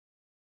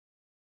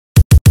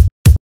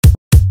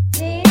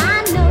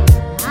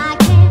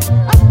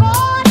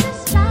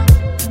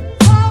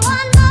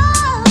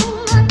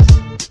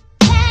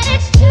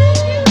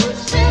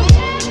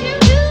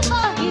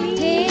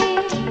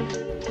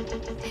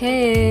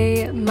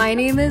Hey, my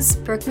name is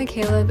Brooke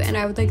McKalip, and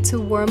I would like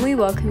to warmly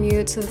welcome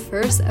you to the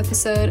first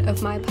episode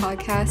of my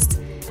podcast,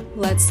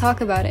 Let's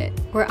Talk About It,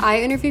 where I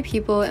interview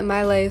people in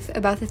my life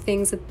about the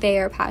things that they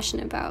are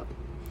passionate about.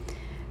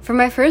 For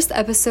my first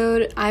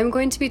episode, I'm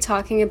going to be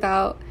talking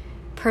about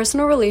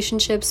personal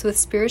relationships with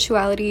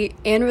spirituality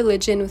and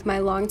religion with my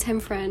longtime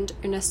friend,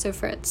 Ernesto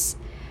Fritts.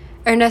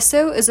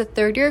 Ernesto is a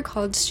third-year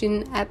college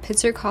student at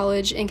Pitzer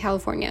College in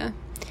California.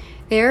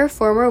 They are a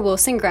former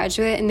Wilson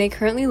graduate, and they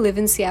currently live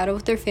in Seattle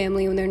with their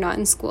family when they're not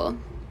in school.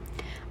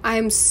 I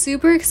am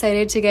super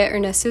excited to get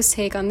Ernesto's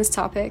take on this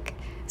topic,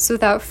 so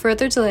without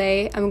further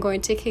delay, I'm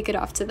going to kick it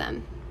off to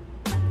them.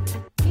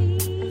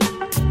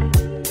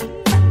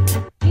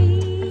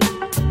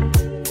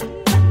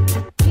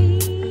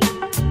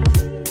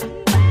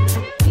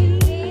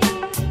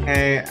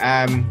 Hey,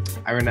 I'm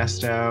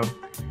Ernesto.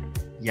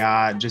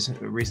 Yeah, just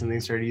recently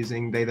started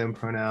using they, them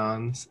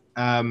pronouns.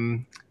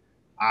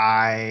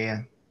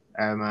 I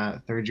am a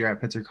third year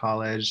at Pitzer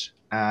College,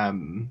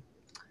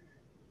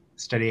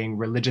 studying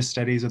religious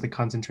studies with a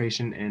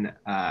concentration in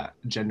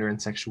gender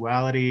and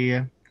sexuality.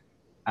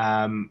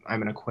 I'm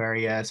an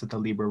Aquarius with a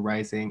Libra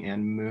rising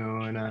and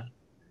moon.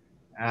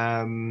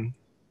 And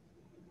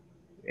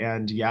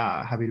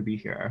yeah, happy to be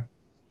here.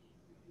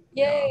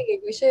 Yay! Yeah.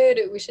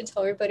 We should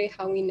tell everybody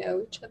how we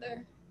know each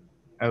other.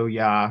 Oh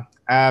yeah.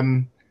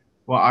 Well,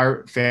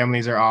 our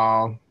families are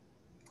all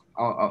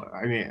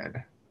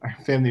our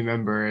family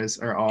members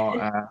are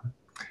all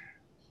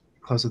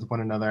close with one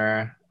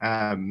another.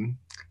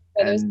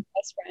 Brothers and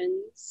best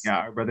friends. Yeah,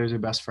 our brothers are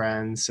best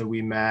friends. So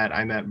I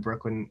met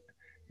Brooke when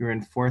we were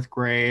in fourth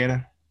grade.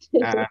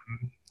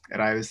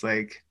 And I was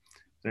like,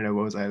 I don't know,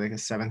 what was I, like a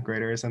seventh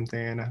grader or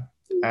something?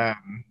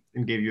 And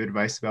gave you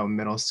advice about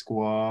middle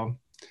school.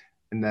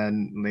 And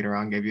then later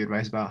on gave you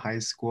advice about high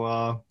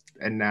school.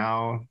 And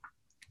now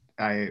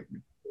I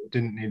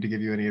didn't need to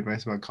give you any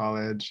advice about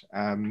college.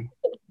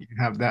 You can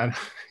have that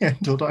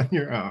handled on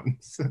your own.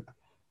 So.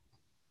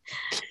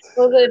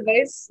 Well, the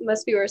advice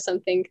must be worth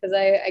something because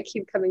I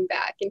keep coming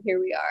back and here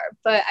we are.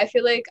 But I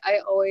feel like I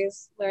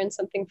always learn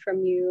something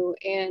from you.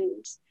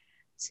 And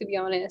to be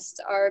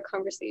honest, our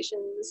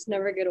conversations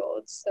never get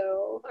old.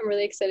 So I'm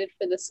really excited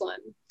for this one.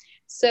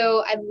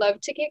 So I'd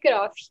love to kick it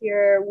off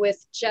here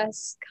with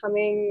just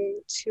coming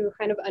to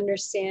kind of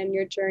understand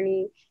your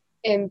journey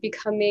in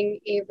becoming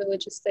a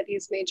religious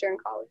studies major in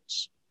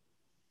college.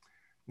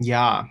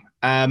 Yeah.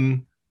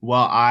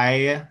 Well,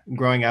 I,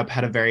 growing up,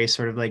 had a very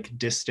sort of like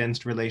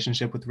distanced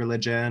relationship with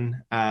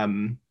religion.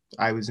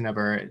 I was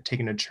never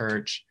taken to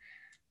church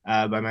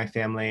by my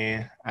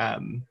family.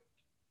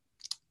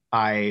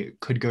 I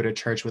could go to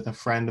church with a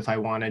friend if I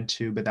wanted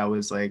to, but that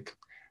was like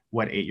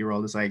what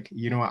 8-year-old is like,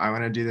 you know what, I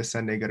want to do this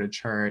Sunday, go to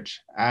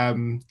church. I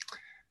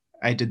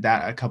did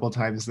that a couple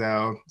times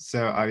though,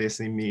 so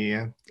obviously me.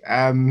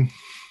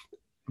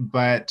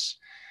 But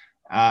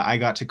I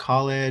got to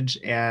college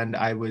and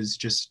I was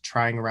just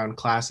trying around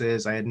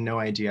classes. I had no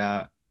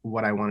idea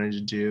what I wanted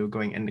to do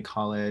going into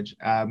college.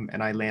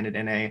 And I landed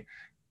in a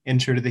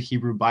intro to the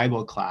Hebrew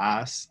Bible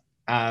class.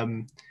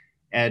 And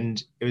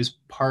it was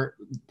part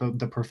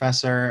the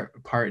professor,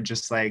 part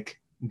just like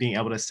being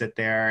able to sit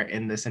there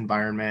in this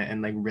environment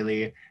and like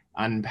really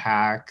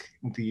unpack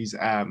these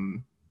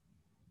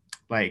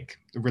like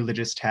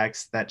religious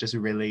texts that just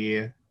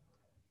really,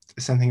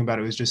 something about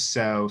it was just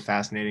so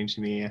fascinating to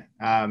me.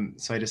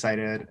 So I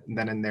decided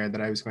then and there that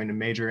I was going to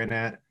major in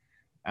it.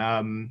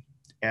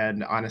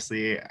 And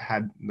honestly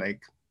had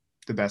like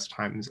the best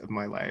times of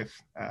my life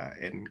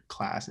in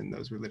class, in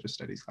those religious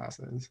studies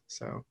classes.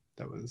 So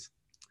that was,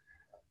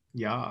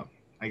 yeah,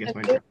 I guess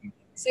my journey.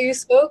 So you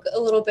spoke a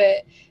little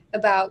bit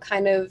about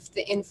kind of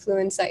the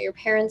influence that your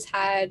parents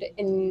had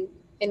in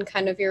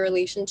kind of your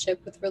relationship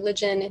with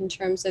religion, in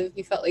terms of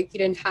you felt like you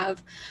didn't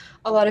have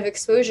a lot of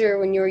exposure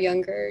when you were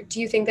younger.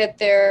 Do you think that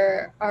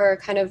there are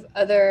kind of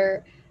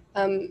other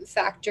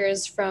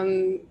factors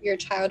from your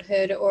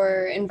childhood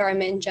or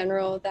environment in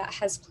general that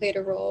has played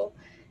a role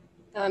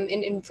in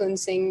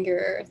influencing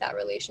that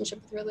relationship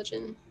with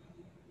religion?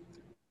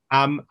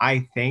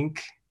 I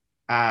think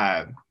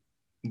the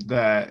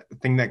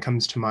thing that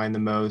comes to mind the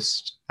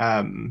most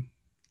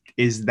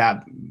is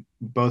that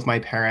both my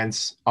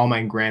parents, all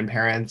my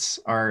grandparents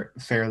are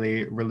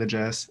fairly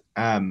religious,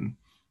 or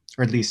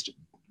at least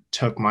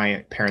took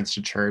my parents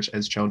to church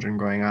as children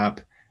growing up,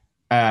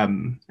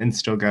 and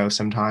still go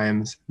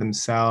sometimes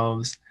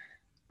themselves.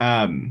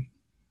 But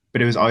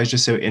it was always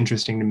just so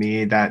interesting to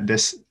me that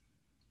this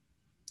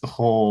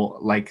whole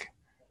like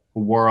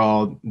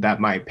world that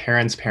my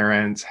parents'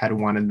 parents had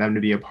wanted them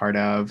to be a part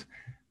of,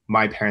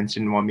 my parents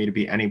didn't want me to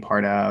be any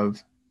part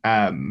of.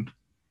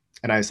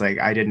 And I was like,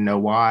 I didn't know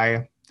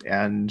why.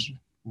 And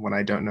when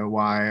I don't know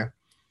why,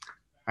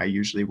 I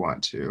usually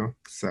want to.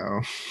 So.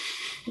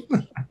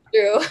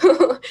 True.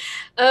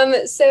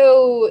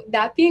 So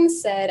that being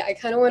said, I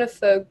kind of want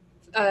to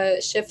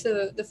shift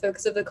the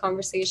focus of the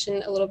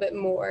conversation a little bit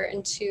more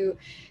into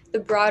the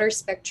broader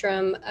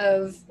spectrum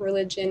of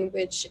religion,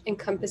 which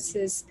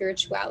encompasses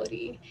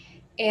spirituality.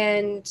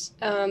 And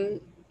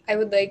I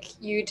would like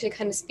you to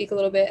kind of speak a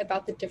little bit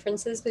about the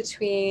differences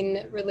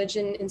between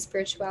religion and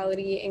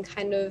spirituality and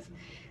kind of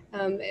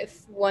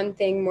if one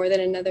thing more than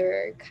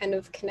another kind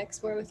of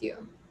connects more with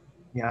you.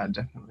 Yeah,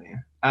 definitely.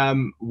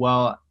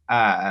 Well,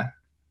 the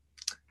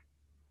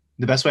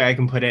best way I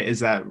can put it is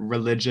that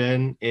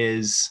religion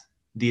is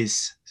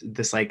this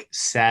like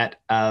set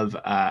of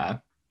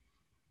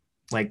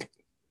like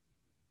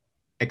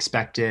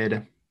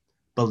expected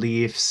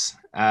beliefs,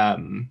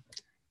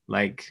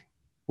 like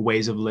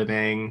ways of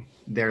living.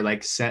 They're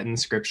like set in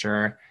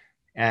scripture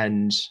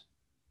and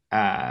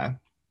uh,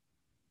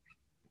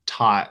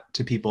 taught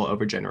to people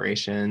over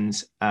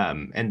generations.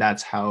 And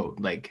that's how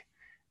like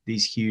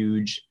these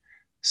huge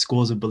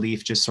schools of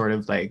belief just sort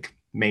of like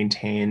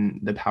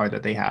maintain the power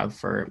that they have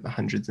for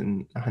hundreds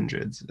and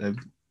hundreds of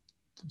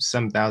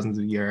some thousands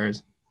of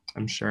years,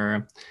 I'm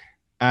sure.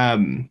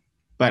 Um,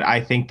 but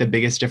I think the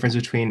biggest difference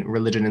between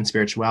religion and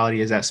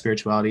spirituality is that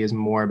spirituality is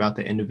more about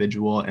the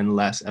individual and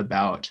less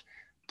about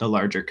the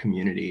larger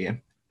community.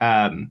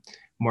 Um,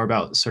 More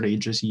about sort of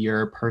just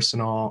your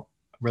personal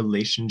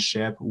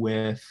relationship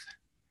with,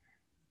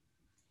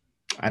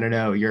 I don't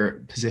know,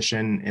 your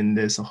position in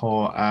this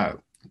whole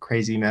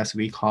crazy mess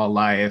we call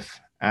life.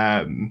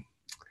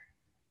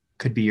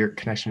 Could be your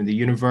connection to the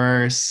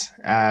universe,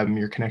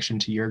 your connection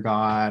to your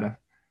God,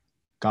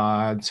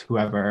 gods,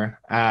 whoever.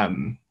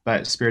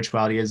 But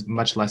spirituality is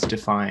much less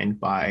defined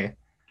by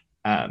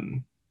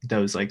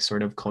those like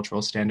sort of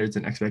cultural standards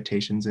and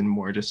expectations, and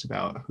more just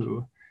about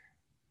who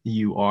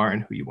you are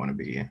and who you want to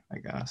be, I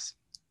guess.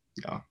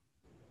 Yeah.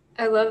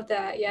 I love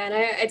that. Yeah. And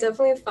I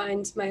definitely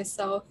find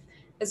myself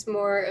as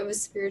more of a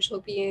spiritual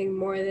being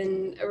more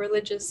than a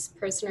religious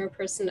person or a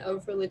person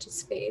of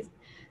religious faith.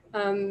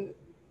 Um,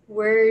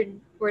 where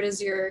where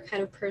does your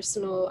kind of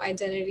personal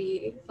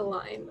identity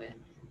align with?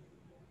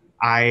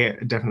 I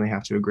definitely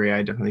have to agree.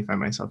 I definitely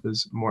find myself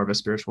as more of a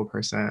spiritual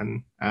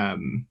person.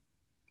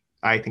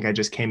 I think I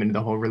just came into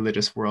the whole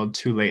religious world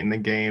too late in the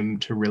game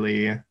to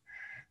really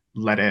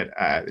let it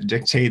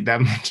dictate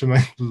that much of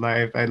my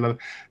life.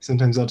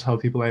 Sometimes I'll tell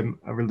people I'm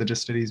a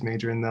religious studies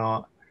major and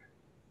they'll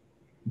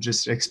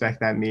just expect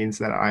that means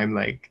that I'm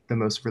like the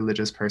most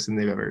religious person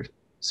they've ever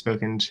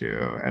spoken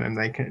to. And I'm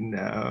like,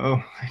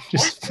 no, I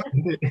just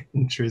find it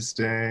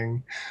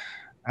interesting.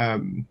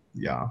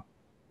 Yeah.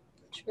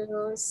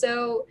 True.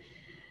 So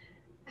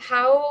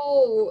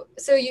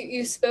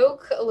you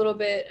spoke a little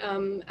bit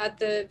at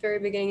the very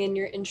beginning in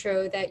your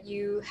intro that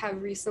you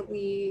have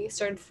recently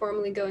started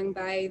formally going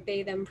by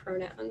they them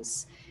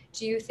pronouns.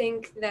 Do you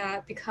think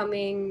that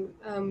becoming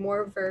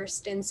more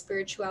versed in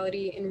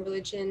spirituality and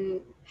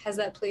religion has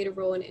that played a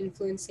role in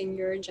influencing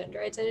your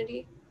gender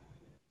identity?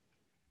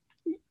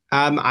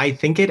 I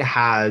think it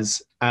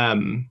has, at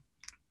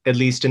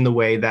least in the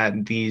way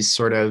that these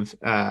sort of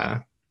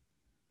a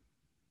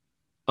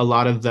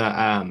lot of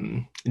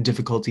the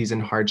difficulties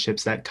and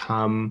hardships that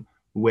come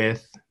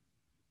with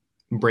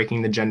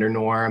breaking the gender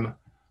norm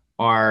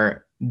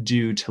are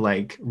due to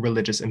like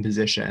religious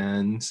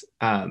impositions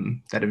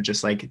that have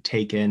just like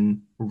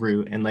taken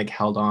root and like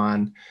held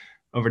on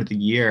over the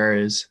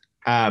years.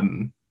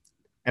 And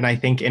I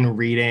think in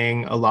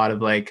reading a lot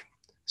of like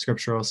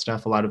scriptural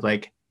stuff, a lot of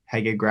like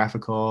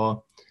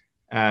hagiographical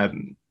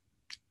um,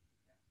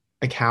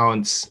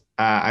 accounts,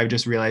 I've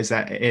just realized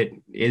that it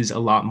is a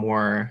lot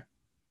more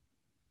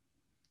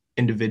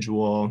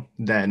individual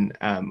than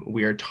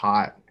we are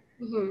taught.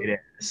 Mm-hmm. It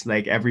is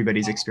like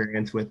everybody's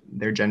experience with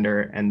their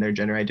gender and their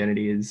gender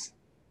identity is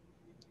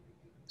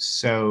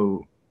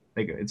so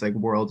like it's like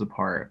worlds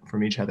apart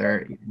from each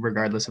other,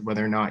 regardless of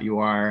whether or not you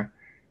are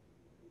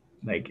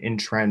like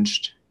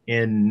entrenched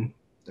in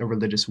a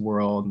religious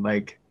world.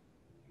 Like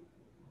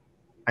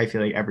I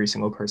feel like every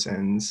single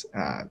person's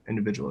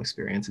individual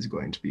experience is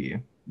going to be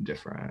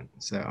different.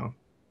 So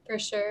For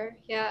sure.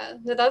 Yeah.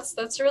 No,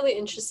 that's a really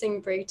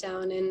interesting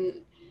breakdown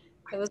and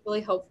that was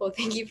really helpful.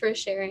 Thank you for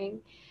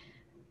sharing.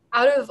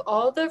 Out of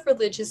all the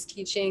religious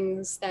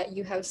teachings that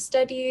you have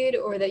studied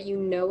or that you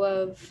know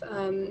of,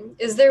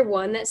 is there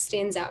one that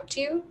stands out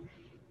to you?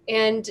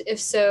 And if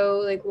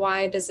so, like,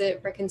 why does it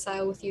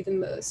reconcile with you the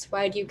most?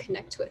 Why do you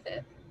connect with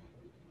it?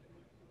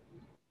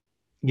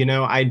 you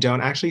know, I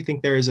don't actually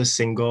think there is a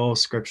single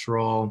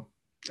scriptural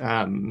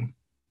um,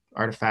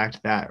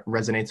 artifact that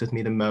resonates with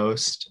me the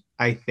most.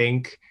 I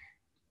think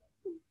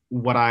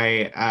what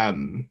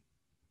I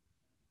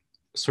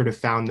sort of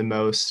found the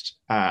most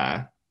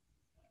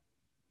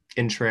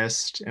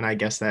interest, and I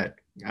guess that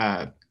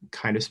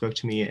kind of spoke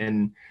to me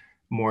in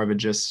more of a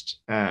just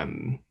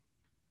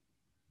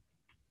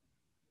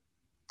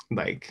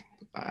like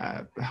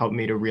helped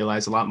me to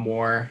realize a lot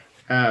more.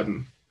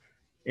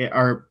 It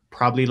are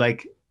probably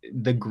like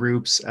the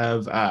groups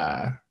of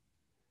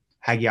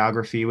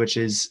hagiography, which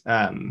is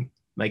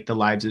like the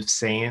lives of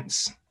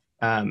saints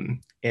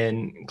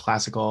in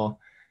classical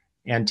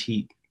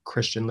antique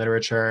Christian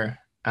literature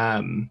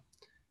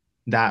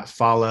that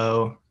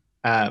follow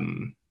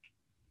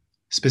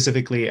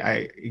specifically,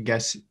 I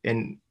guess,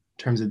 in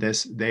terms of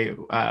this, they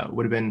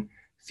would have been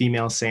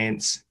female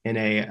saints in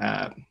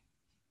a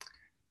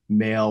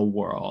male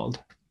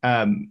world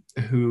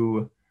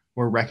who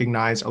were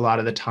recognized a lot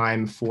of the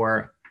time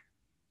for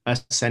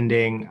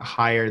ascending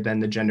higher than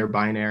the gender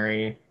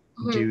binary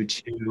due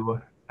to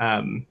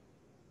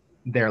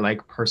their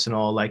like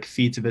personal like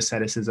feats of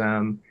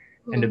asceticism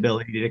and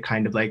ability to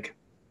kind of like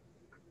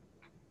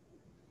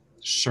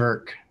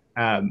shirk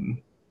the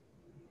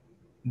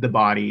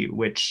body,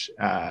 which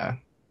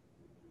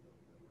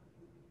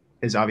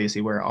is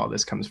obviously where all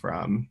this comes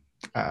from,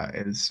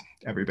 is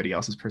everybody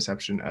else's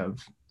perception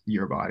of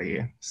your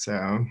body.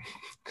 So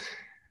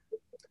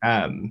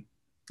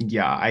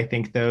yeah, I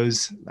think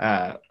those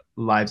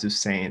Lives of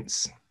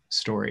Saints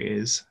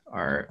stories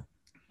are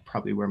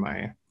probably where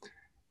my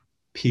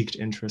piqued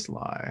interests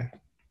lie.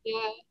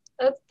 Yeah,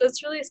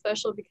 that's really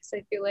special because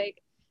I feel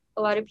like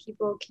a lot of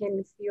people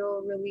can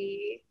feel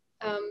really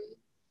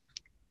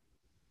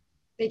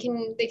they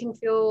can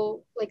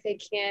feel like they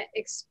can't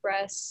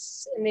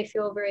express, and they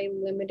feel very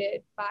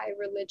limited by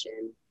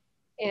religion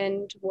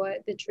and what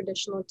the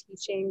traditional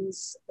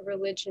teachings of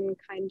religion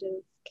kind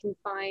of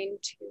confine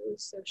to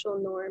social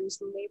norms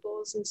and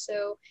labels. And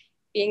so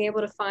being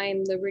able to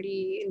find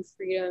liberty and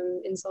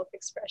freedom and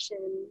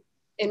self-expression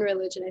in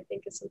religion, I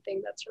think, is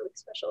something that's really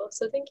special.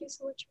 So thank you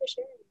so much for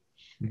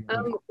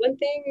sharing. One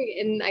thing,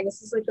 and I guess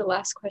this is like the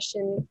last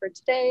question for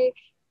today,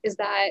 is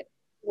that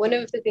one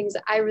of the things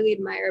that I really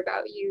admire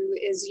about you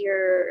is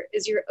your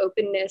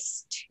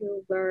openness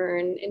to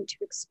learn and to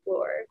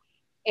explore.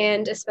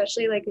 And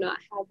especially like not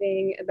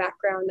having a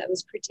background that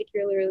was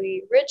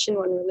particularly rich in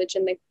one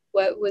religion, like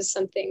what was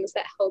some things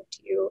that helped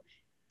you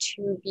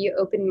to be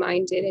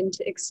open-minded and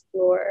to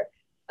explore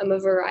a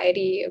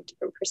variety of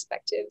different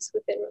perspectives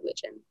within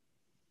religion?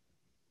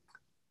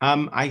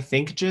 I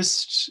think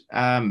just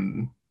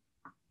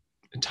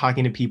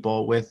talking to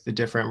people with the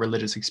different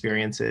religious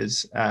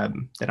experiences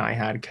that I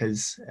had,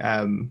 because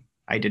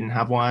I didn't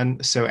have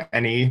one. So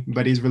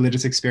anybody's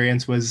religious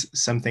experience was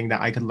something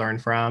that I could learn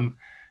from.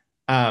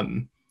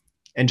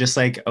 And just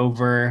like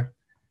over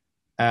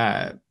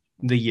the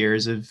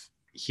years of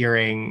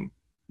hearing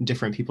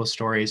different people's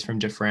stories from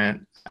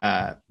different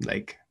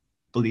like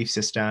belief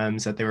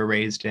systems that they were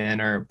raised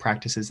in or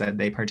practices that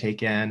they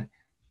partake in,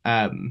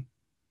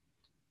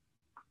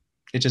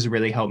 it just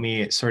really helped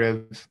me sort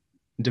of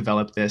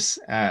develop this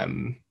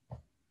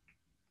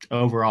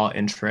overall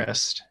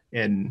interest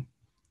in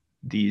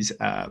these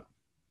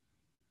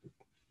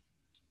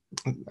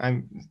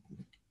I'm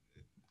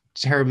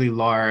terribly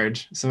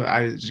large, so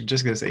I was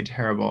just gonna say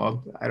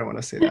terrible. I don't want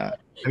to say that.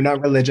 I'm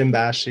not religion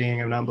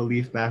bashing, I'm not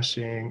belief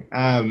bashing,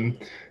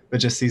 but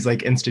just these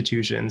like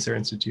institutions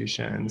that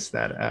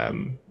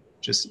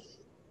just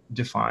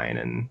define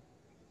and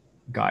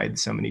guide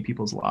so many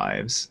people's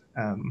lives,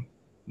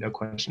 no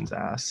questions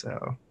asked.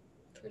 So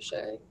for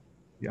sure.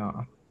 Yeah.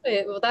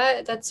 Well,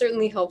 that's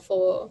certainly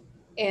helpful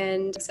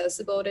and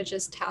accessible to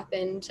just tap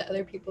into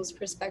other people's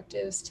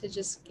perspectives to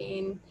just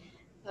gain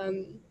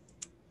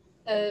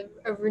a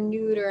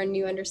renewed or a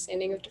new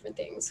understanding of different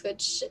things,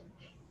 which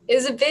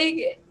is a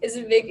big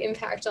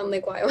impact on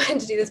like why I wanted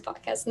to do this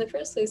podcast in the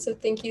first place. So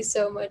thank you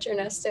so much,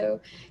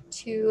 Ernesto,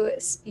 to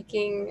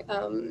speaking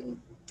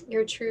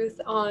your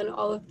truth on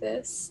all of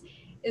this.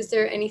 Is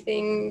there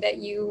anything that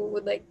you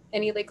would like,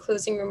 any like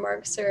closing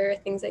remarks or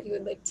things that you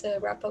would like to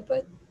wrap up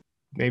with?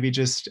 Maybe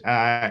just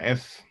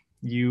if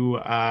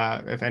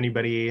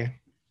anybody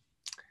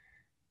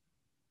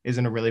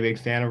isn't a really big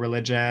fan of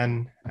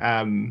religion,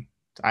 I'm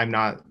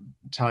not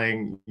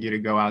telling you to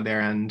go out there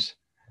and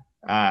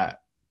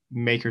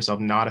make yourself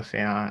not a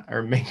fan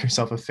or make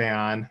yourself a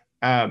fan.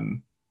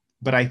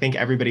 But I think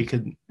everybody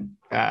could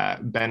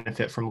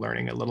benefit from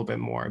learning a little bit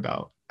more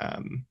about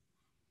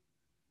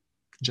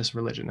just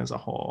religion as a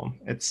whole.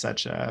 It's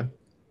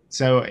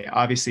so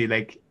obviously,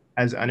 like,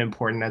 as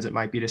unimportant as it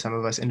might be to some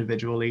of us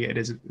individually, it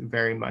is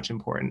very much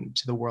important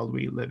to the world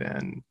we live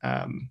in,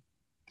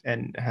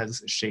 and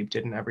has shaped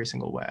it in every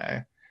single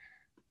way.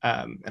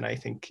 And I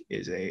think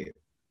is a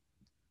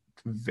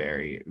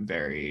very,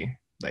 very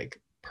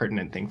like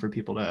pertinent thing for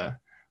people to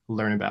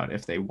learn about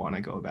if they want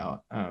to go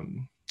about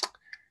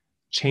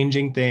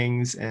changing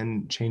things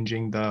and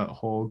changing the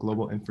whole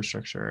global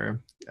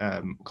infrastructure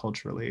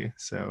culturally.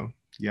 So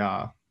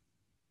yeah.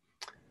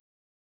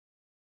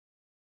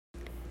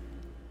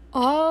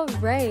 All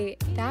right,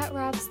 that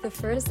wraps the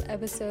first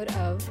episode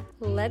of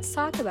Let's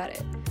Talk About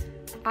It.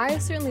 I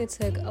certainly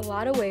took a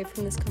lot away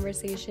from this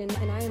conversation,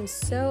 and I am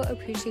so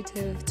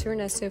appreciative to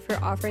Ernesto for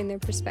offering their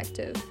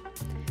perspective.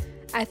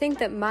 I think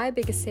that my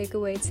biggest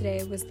takeaway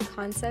today was the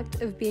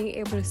concept of being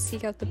able to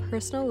seek out the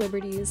personal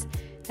liberties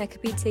that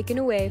could be taken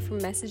away from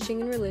messaging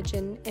in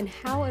religion, and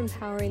how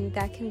empowering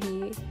that can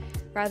be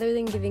rather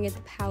than giving it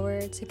the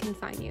power to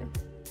confine you.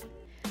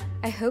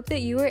 I hope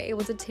that you were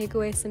able to take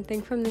away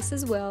something from this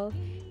as well,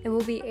 and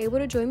will be able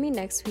to join me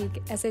next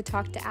week as I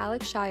talk to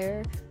Alex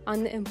Shire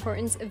on the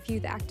importance of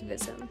youth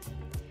activism.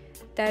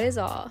 That is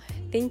all.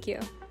 Thank you.